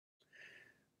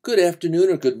Good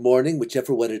afternoon or good morning,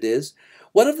 whichever one it is.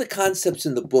 One of the concepts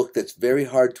in the book that's very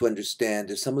hard to understand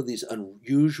is some of these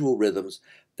unusual rhythms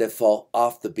that fall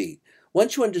off the beat.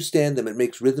 Once you understand them, it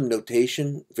makes rhythm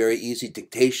notation very easy,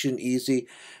 dictation easy,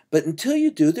 but until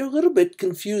you do, they're a little bit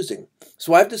confusing.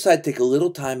 So I've decided to take a little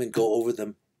time and go over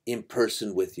them in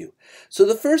person with you. So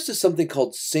the first is something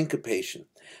called syncopation.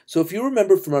 So if you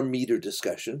remember from our meter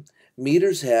discussion,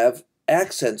 meters have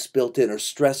accents built in or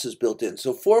stresses built in.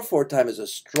 So 4/4 time is a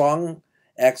strong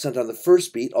accent on the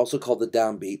first beat, also called the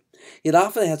downbeat. It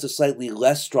often has a slightly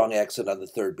less strong accent on the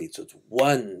third beat. So it's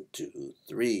 1, 2,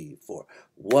 3, 4,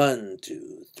 1,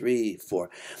 2, 3, 4.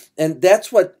 And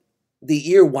that's what the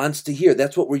ear wants to hear.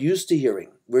 That's what we're used to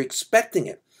hearing. We're expecting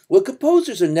it. Well,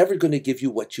 composers are never going to give you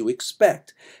what you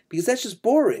expect because that's just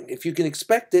boring. If you can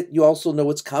expect it, you also know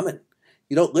what's coming.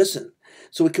 You don't listen.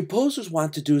 So what composers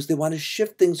want to do is they want to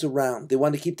shift things around. They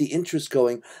want to keep the interest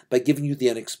going by giving you the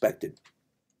unexpected.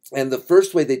 And the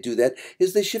first way they do that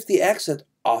is they shift the accent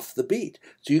off the beat.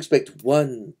 So you expect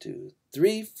 1, 2,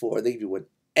 3, 4. They give you 1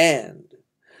 and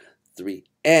 3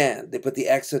 and. They put the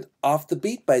accent off the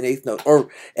beat by an eighth note or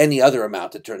any other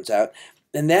amount, it turns out.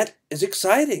 And that is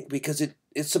exciting because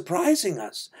it's surprising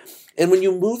us. And when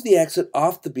you move the accent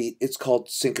off the beat, it's called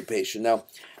syncopation. Now,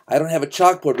 I don't have a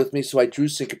chalkboard with me, so I drew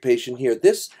syncopation here.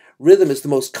 This rhythm is the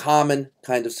most common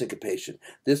kind of syncopation.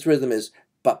 This rhythm is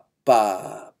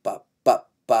ba-ba, ba-ba,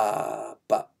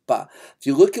 ba, ba. If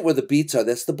you look at where the beats are,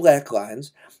 that's the black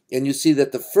lines, and you see that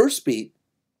on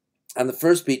the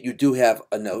first beat, you do have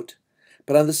a note,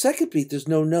 but on the second beat, there's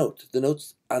no note. The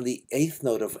note's on the eighth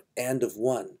note of and of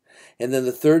 1. And then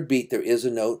the third beat, there is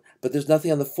a note, but there's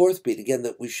nothing on the fourth beat. Again,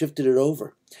 that we shifted it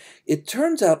over. It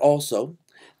turns out also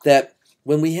that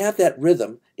when we have that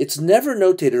rhythm, it's never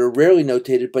notated or rarely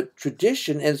notated, but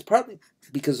tradition, and it's partly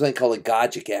because they call it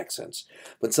Gogic accents.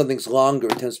 When something's longer,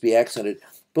 it tends to be accented.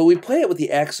 But we play it with the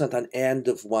accent on and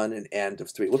of 1 and of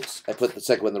 3. Whoops, I put the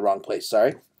second one in the wrong place,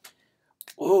 sorry.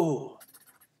 Oh,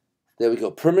 there we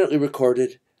go. Permanently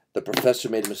recorded. The professor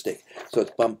made a mistake. So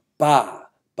it's bum, ba,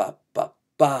 ba, ba,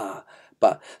 ba,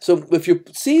 ba. So if you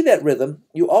see that rhythm,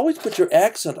 you always put your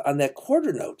accent on that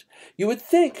quarter note. You would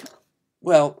think,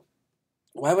 well,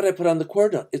 why would I put on the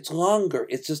quarter note? It's longer.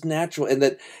 It's just natural. And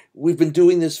that we've been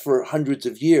doing this for hundreds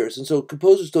of years. And so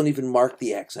composers don't even mark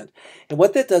the accent. And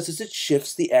what that does is it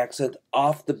shifts the accent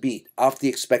off the beat, off the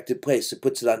expected place. It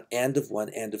puts it on and of 1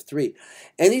 and of 3.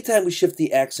 Anytime we shift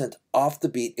the accent off the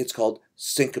beat, it's called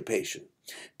syncopation.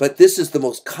 But this is the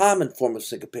most common form of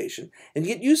syncopation. And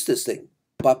you get used to this thing.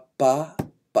 Ba, ba,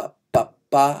 ba, ba,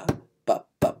 ba, ba,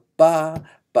 ba, ba.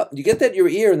 But you get that in your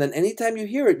ear, and then anytime you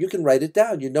hear it, you can write it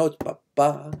down. You know it's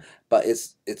ba-ba, but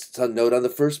it's a note on the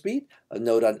first beat, a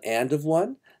note on and of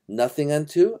 1, nothing on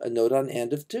 2, a note on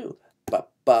and of 2.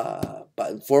 Ba-ba, ba.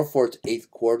 And 4/4, it's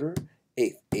eighth quarter,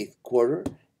 eighth quarter,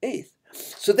 eighth.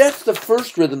 So that's the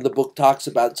first rhythm the book talks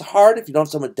about. It's hard if you don't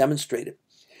have someone demonstrate it.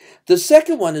 The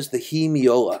second one is the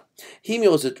hemiola.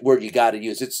 Hemiola is a word you got to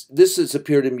use. This has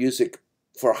appeared in music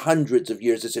for hundreds of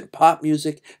years. It's in pop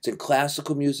music, it's in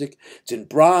classical music, it's in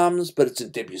Brahms, but it's in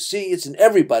Debussy, it's in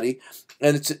everybody,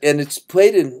 and it's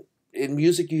played in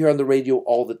music you hear on the radio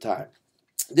all the time.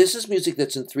 This is music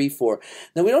that's in 3/4.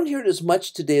 Now, we don't hear it as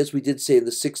much today as we did, say, in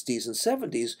the 60s and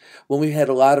 70s when we had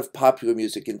a lot of popular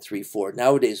music in 3/4.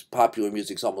 Nowadays, popular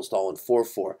music's almost all in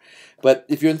 4/4. But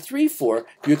if you're in 3/4,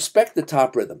 you expect the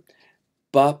top rhythm.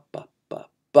 Ba, ba, ba,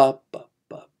 ba, ba.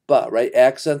 Right?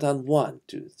 Accent on 1,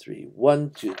 2, 3,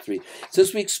 1, 2, 3.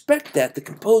 Since we expect that, the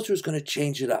composer is going to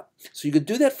change it up. So you could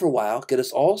do that for a while, get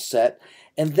us all set,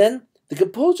 and then the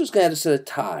composer is going to add a set of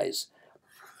ties.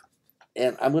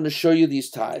 And I'm going to show you these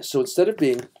ties. So instead of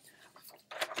being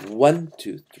 1,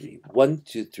 2, 3, 1,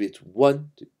 2, 3, it's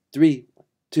 1, 2, 3, 1,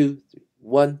 2, 3,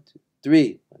 1, 2,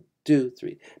 3, 1, 2,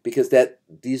 3. Because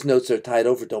these notes are tied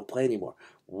over, don't play anymore.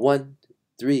 1, 2,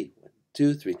 3,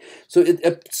 2, 3. So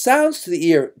it sounds to the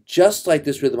ear just like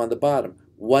this rhythm on the bottom.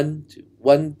 1, 2,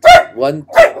 1, 2, 1,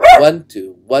 2, 1,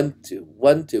 2, 1, 2,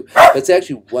 1, 2. But it's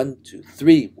actually 1, 2,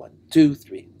 3, 1, 2,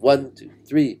 3, 1, 2,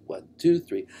 3, 1, 2,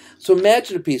 3. So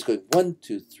imagine a piece going 1,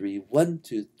 2, 3, 1,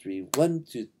 2, 3, 1,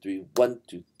 2, 3, 1,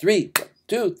 2, 3, 1,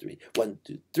 2, 3, 1,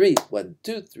 2, 3, 1,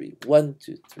 2, 3, 1,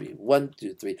 2, 3, 1,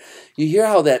 2, 3. You hear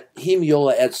how that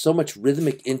hemiola adds so much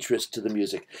rhythmic interest to the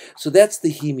music. So that's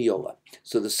the hemiola.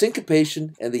 So the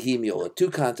syncopation and the hemiola, two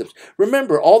concepts.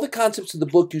 Remember, all the concepts in the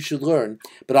book you should learn,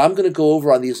 but I'm going to go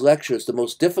over on these lectures the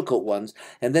most difficult ones,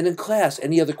 and then in class,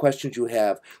 any other questions you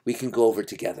have, we can go over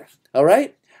together. All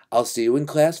right? I'll see you in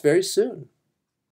class very soon.